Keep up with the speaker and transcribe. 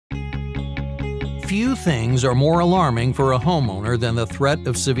Few things are more alarming for a homeowner than the threat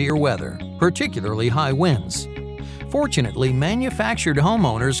of severe weather, particularly high winds. Fortunately, manufactured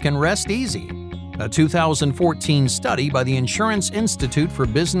homeowners can rest easy. A 2014 study by the Insurance Institute for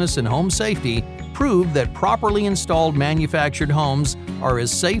Business and Home Safety proved that properly installed manufactured homes are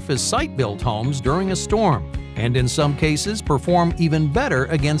as safe as site-built homes during a storm, and in some cases perform even better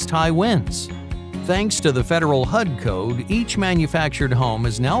against high winds. Thanks to the federal HUD code, each manufactured home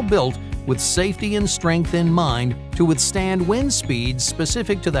is now built with safety and strength in mind to withstand wind speeds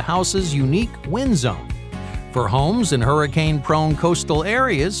specific to the house's unique wind zone. For homes in hurricane-prone coastal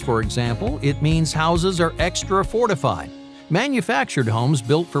areas, for example, it means houses are extra fortified. Manufactured homes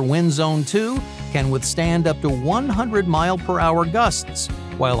built for Wind Zone 2 can withstand up to 100-mile-per-hour gusts,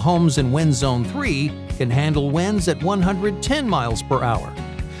 while homes in Wind Zone 3 can handle winds at 110 miles per hour.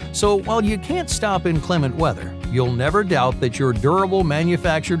 So while you can't stop inclement weather, you'll never doubt that your durable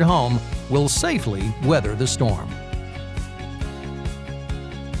manufactured home will safely weather the storm.